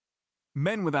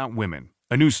Men Without Women,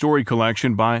 a new story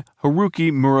collection by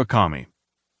Haruki Murakami,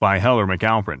 by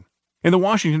McAlpin. In the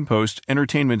Washington Post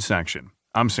Entertainment section,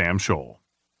 I'm Sam Scholl.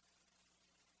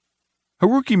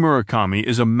 Haruki Murakami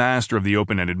is a master of the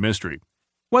open-ended mystery.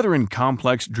 Whether in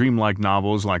complex, dreamlike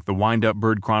novels like The Wind-Up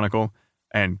Bird Chronicle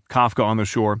and Kafka on the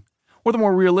Shore, or the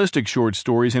more realistic short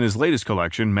stories in his latest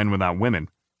collection, Men Without Women,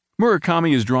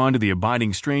 Murakami is drawn to the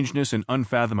abiding strangeness and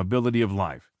unfathomability of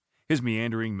life. His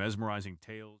meandering, mesmerizing tales